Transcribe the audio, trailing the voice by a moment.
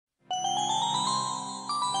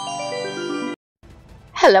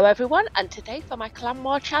Hello everyone, and today for my Clan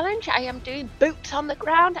War challenge I am doing boots on the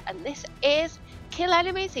ground, and this is kill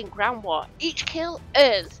enemies in ground war. Each kill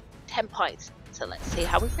earns 10 points, so let's see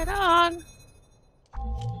how we get on.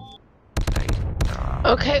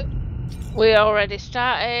 Okay, we already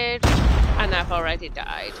started and I've already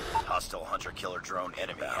died. Hostile hunter-killer drone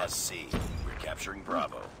enemy has C. We're capturing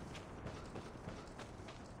Bravo.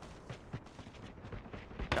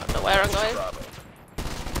 Don't know where I'm going. Bravo.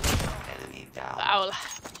 I'll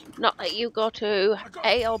not let you go to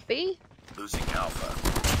A or B. Losing Alpha.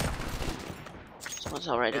 Someone's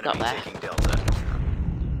already Enemy got there. taking Delta.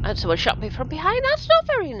 And someone shot me from behind. That's not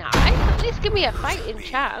very nice. At least give me a fighting B.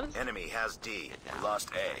 chance. Enemy has D. We lost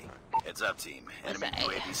A. Heads up, team. Enemy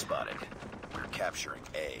UAV spotted. We're capturing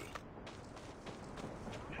A.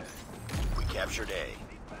 We captured A.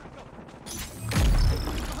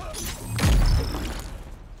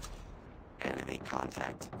 Enemy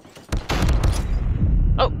contact.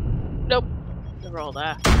 Oh, nope. They're all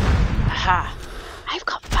there. Aha. I've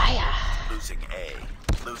got fire. Losing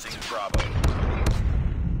A. Losing Bravo.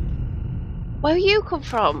 Where you come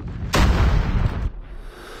from?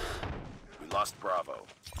 We lost Bravo.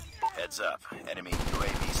 Heads up. Enemy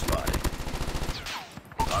UAV spotted.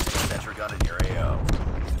 Hostile sentry gun in your AO.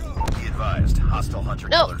 Be advised. Hostile hunter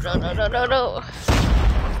No, killer no, drone no, no, no, no.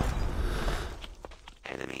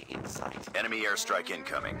 Enemy in sight. Enemy airstrike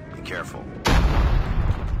incoming. Be careful.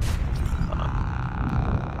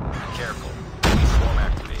 Careful. Enemy swarm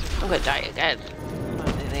activated. I'm gonna die again.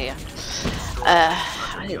 I'm in here.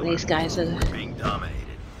 I think these guys are. We're being dominated.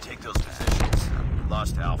 Take those positions.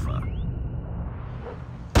 Lost Alpha.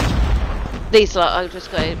 These lot are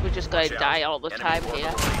just going. We're just going to Watch die out. all the Enemy time orbital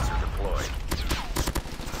here. laser deployed.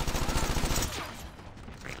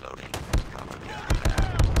 Reloading.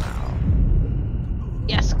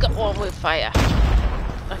 Yes, got one with fire.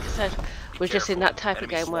 Like I said, we're just in that type of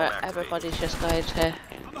Enemy game swarm where activated. everybody's just going to.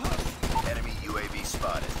 Enemy UAV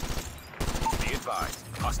spotted. Be advised.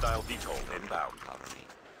 Hostile VTOL inbound. Cover me.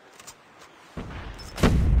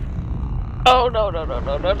 Oh no no no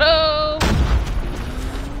no no no!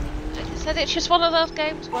 Like I said, it's just one of those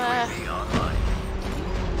games where UAV online.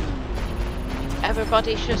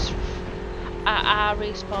 everybody's just at our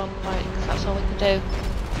respawn point, 'cause that's all we can do.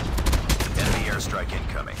 Enemy airstrike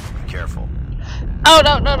incoming. Be careful. Oh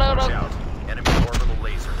no no no Watch no! out. Enemy orbital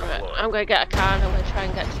laser Right, deployed. I'm going to get a car and I'm going to try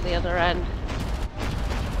and get to the other end.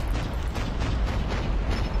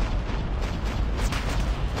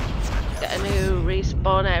 Get a new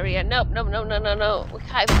respawn area. Nope, nope, no, no, no, no. We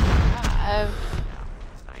can't even.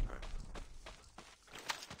 Sniper.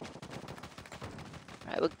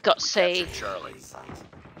 Right, we've got C. Captured Charlie. In sight.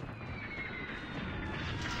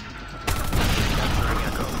 Capturing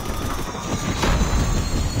Echo.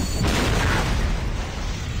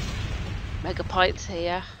 Mega points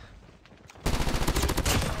here.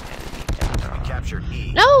 Enemy down. We captured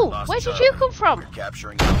E. No! Lost Where did Charlie. you come from? We're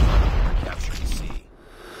capturing Alpha. We're capturing C.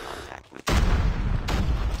 Contact with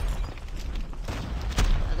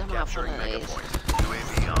I'm out Capturing of Mega these. Point.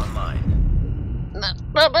 UAV online.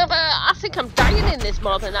 I think I'm dying in this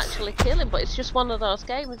more than actually killing, but it's just one of those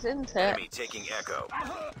games, isn't it? Enemy taking Echo.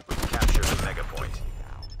 We've captured the Mega Point.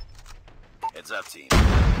 Heads up, team.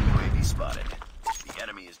 Enemy UAV spotted. The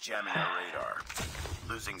enemy is jamming our radar.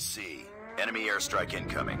 Losing C. Enemy airstrike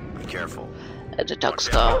incoming. Be careful. The dog Watch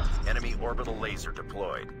score. out. Enemy orbital laser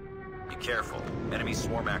deployed. Be careful. Enemy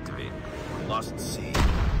swarm activated. Lost C.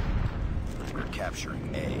 We're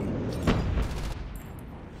capturing A.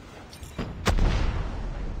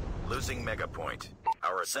 Losing Mega Point.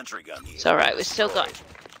 Our sentry gun. It's alright, we still got.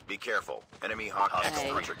 Be careful. Enemy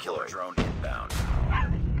hostile hunter killer drone inbound.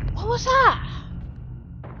 What was that?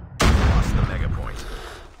 Lost the Mega Point.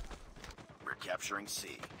 We're capturing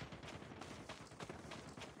C.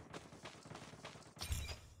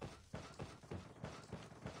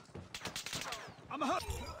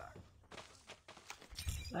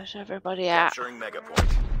 Where's everybody at? Capturing Mega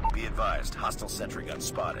Point. Be advised, hostile sentry gun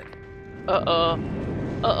spotted. Uh-oh.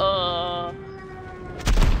 Uh-oh.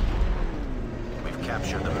 We've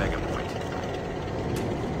captured the Mega Point.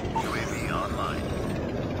 UAV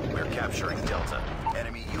online. We're capturing Delta.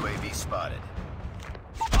 Enemy UAV spotted.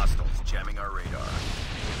 Hostiles jamming our radar.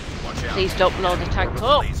 Watch out. Please don't blow the tank Orbital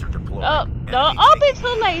up. laser deployed. Oh, no, Enemy orbital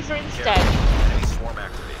taking laser E. instead. Careful. Enemy swarm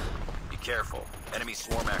activated. Be careful. Enemy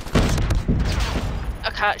swarm activated. I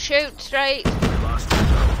can't shoot straight. We lost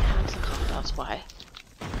Echo. Cancel code, that's why.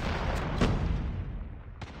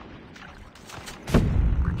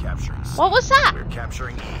 We're capturing C. What was that? We're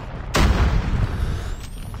capturing E.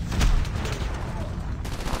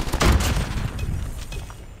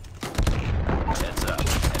 Heads up.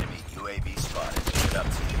 Enemy UAV spotted. Get up,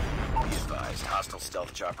 Hostile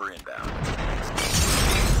stealth chopper inbound.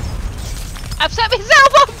 I've set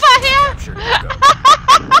myself on fire! Captured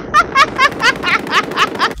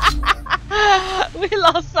Echo. We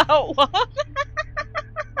lost that one.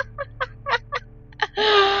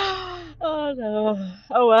 Oh no.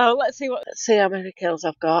 Oh well, let's see how many kills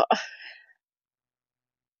I've got.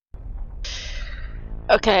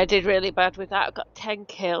 Okay, I did really bad with that. I got 10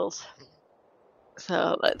 kills.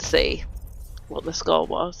 So let's see what the score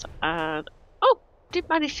was. And oh, did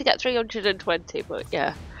manage to get 320, but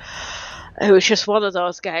yeah. It was just one of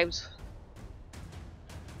those games.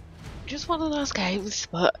 Just one of those games.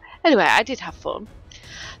 But anyway, I did have fun.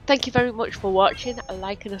 Thank you very much for watching. A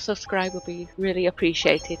like and a subscribe would be really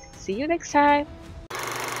appreciated. See you next time.